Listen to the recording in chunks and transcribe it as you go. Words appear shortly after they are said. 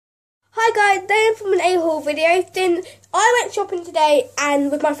Hi guys, today from an A-haul video. Then I went shopping today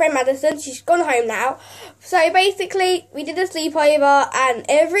and with my friend Madison. She's gone home now. So basically we did a sleepover, and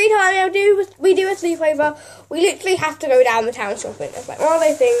every time we do a sleepover, we literally have to go down the town shopping. It's like one of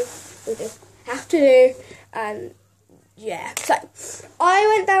those things we just have to do. And yeah, so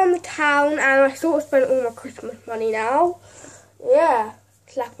I went down the town and I sort of spent all my Christmas money now. Yeah,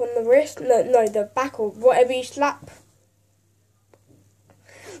 slap on the wrist, no, the back or whatever you slap.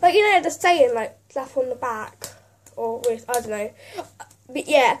 Like, you know, the saying, like, slap on the back, or wrist, I don't know. But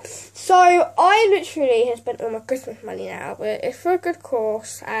yeah, so I literally have spent all my Christmas money now, but it's for a good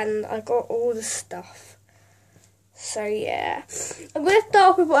cause, and I got all the stuff. So yeah, I'm going to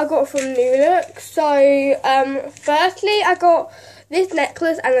start off with what I got from New Look. So, firstly, I got this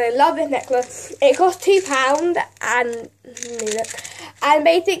necklace, and I love this necklace. It cost £2, and New Look. And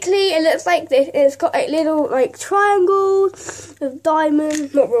basically, it looks like this. It's got like little like triangles with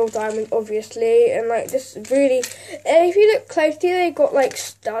diamonds, not real diamonds, obviously, and like just really. And if you look closely, they've got like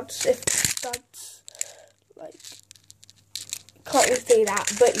studs. Like, can't really see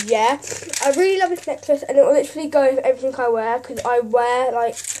that, but yeah, I really love this necklace, and it will literally go with everything I wear because I wear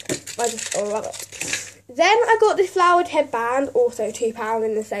like I just love it. Then I got this flowered headband, also £2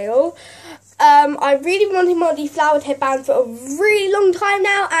 in the sale. I really wanted one of these flowered headbands for a really long time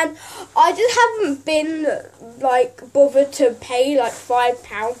now, and I just haven't been like bothered to pay like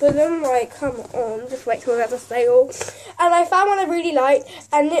 £5 for them. Like, come on, just wait till there's a sale. And I found one I really liked,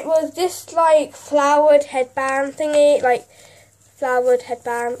 and it was this like flowered headband thingy, like flowered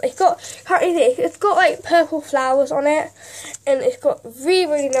headband. It's got like purple flowers on it, and it's got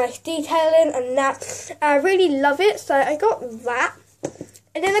really nice detailing and that. I really love it, so I got that.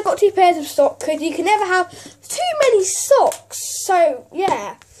 And then I got 2 pairs of socks, because you can never have too many socks. So,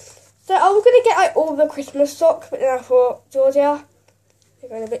 yeah. So, I was going to get like all the Christmas socks, but then I thought, Georgia, you're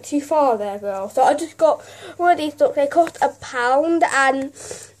going a bit too far there, girl. So, I just got one of these socks. They cost £1, and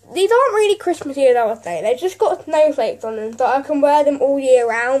these aren't really Christmassy, as I was saying. They've just got snowflakes on them, so I can wear them all year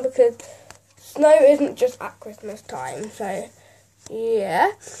round, because snow isn't just at Christmas time. So,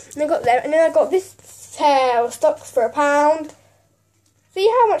 yeah. And I got them. And then I got this pair of socks for £1. See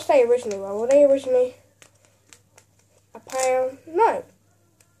how much they originally were. Were they originally £1? No.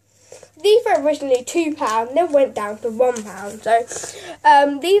 These were originally £2, then went down to £1.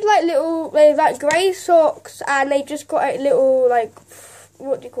 So, these like little, they're like grey socks, and they just got like little like,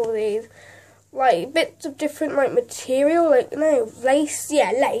 what do you call these? Like bits of different like material, like lace.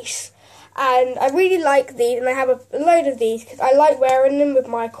 Yeah, lace. And I really like these, and I have a load of these because I like wearing them with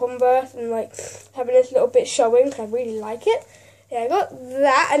my Converse and like having this little bit showing because I really like it. Yeah, I got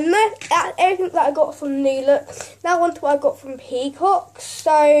that, and that's everything that I got from New Look. Now on to what I got from Peacocks.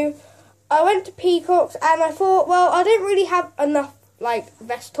 So, I went to Peacocks, and I thought, well, I don't really have enough, like,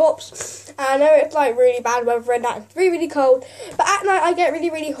 vest tops. And I know it's, like, really bad weather and that, it's really cold. But at night, I get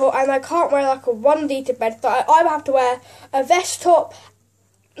really hot, and I can't wear, like, a onesie to bed. So, I either have to wear a vest top,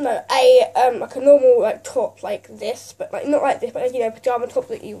 like a normal like top like this, but like not like this, but like, you know, pajama top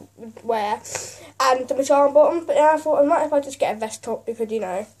that you would wear, and the pajama bottom. But then I thought I might if I just get a vest top, because you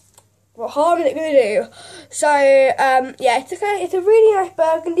know what harm is it going to do? So yeah, it's a really nice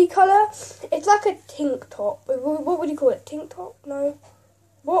burgundy colour. It's like a tank top. What would you call it? Tank top? No.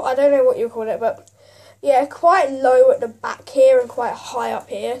 What? I don't know what you call it, but yeah, quite low at the back here and quite high up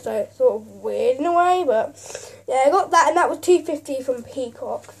here, so it's sort of weird in a way, but yeah, I got that, and that was £2.50 from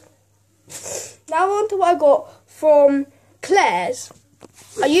Peacocks. Now on to what I got from Claire's.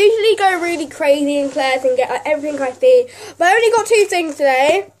 I usually go really crazy in Claire's and get like everything I see, but I only got 2 things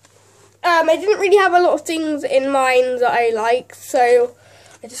today. I didn't really have a lot of things in mind that I like, so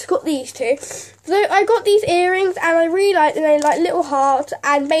I just got these 2. So I got these earrings, and I really liked them. They're like little hearts,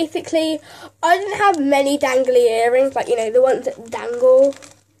 and basically I didn't have many dangly earrings, like, you know, the ones that dangle.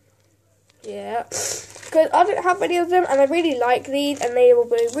 Yeah, because I didn't have many of them, and I really like these, and they will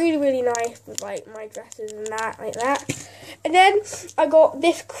be really nice with like my dresses and that, like that. And then I got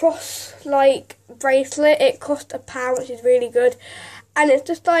this cross like bracelet. It cost £1, which is really good. And it's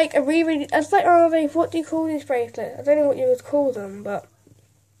just like a it's like, oh, what do you call these bracelets? I don't know what you would call them, but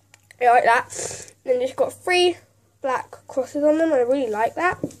I like that. And it's got 3 black crosses on them, and I really like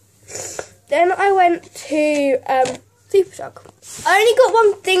that. Then I went to Superdrug. I only got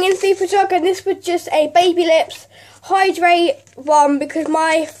one thing in Superdrug, and this was just a Baby Lips Hydrate one, because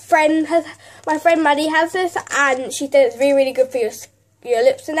my friend Maddie has this, and she said it's really good for your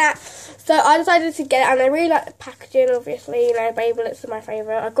lips and that. So I decided to get it, and I really like the packaging, obviously, you know, Baby Lips are my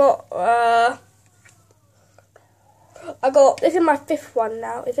favourite. I got, this is my 5th one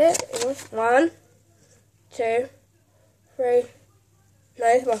now, is it? It was 1, 2, 3, No,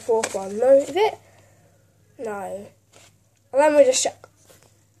 this is my fourth one. No, is it? No. Let me just check.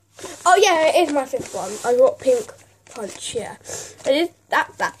 Oh yeah, it is my fifth one. I got Pink Punch, yeah. It is that.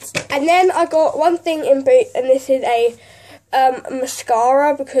 And then I got one thing in boot, and this is a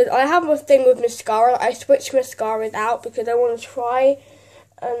mascara, because I have a thing with mascara. I switch mascaras out because I want to try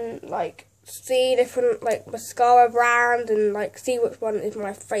and like see different like mascara brands and like see which one is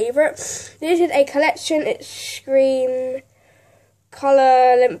my favourite. This is a collection. It's Scream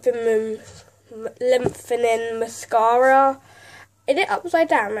Colour Lengthening Mascara. Is it upside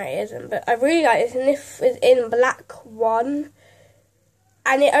down? No, it isn't, but I really like this, and this is in black one,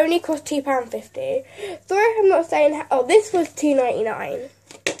 and it only cost £2.50. Sorry if I'm not saying oh, this was £2.99.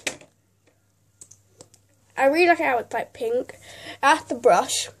 I really like how it's like pink. That's the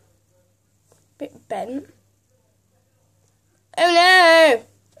brush. Bit bent. Oh no!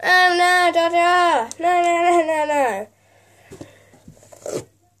 Oh no, Dada! No.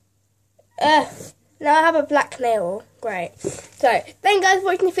 Now I have a black nail. Great. So, thank you guys for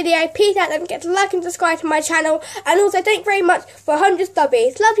watching the video. Peace out. Don't forget to like and subscribe to my channel. And also, thank you very much for 100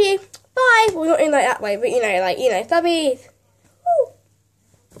 stubbies. Love you. Bye. Well, not in like that way, but you know, stubbies.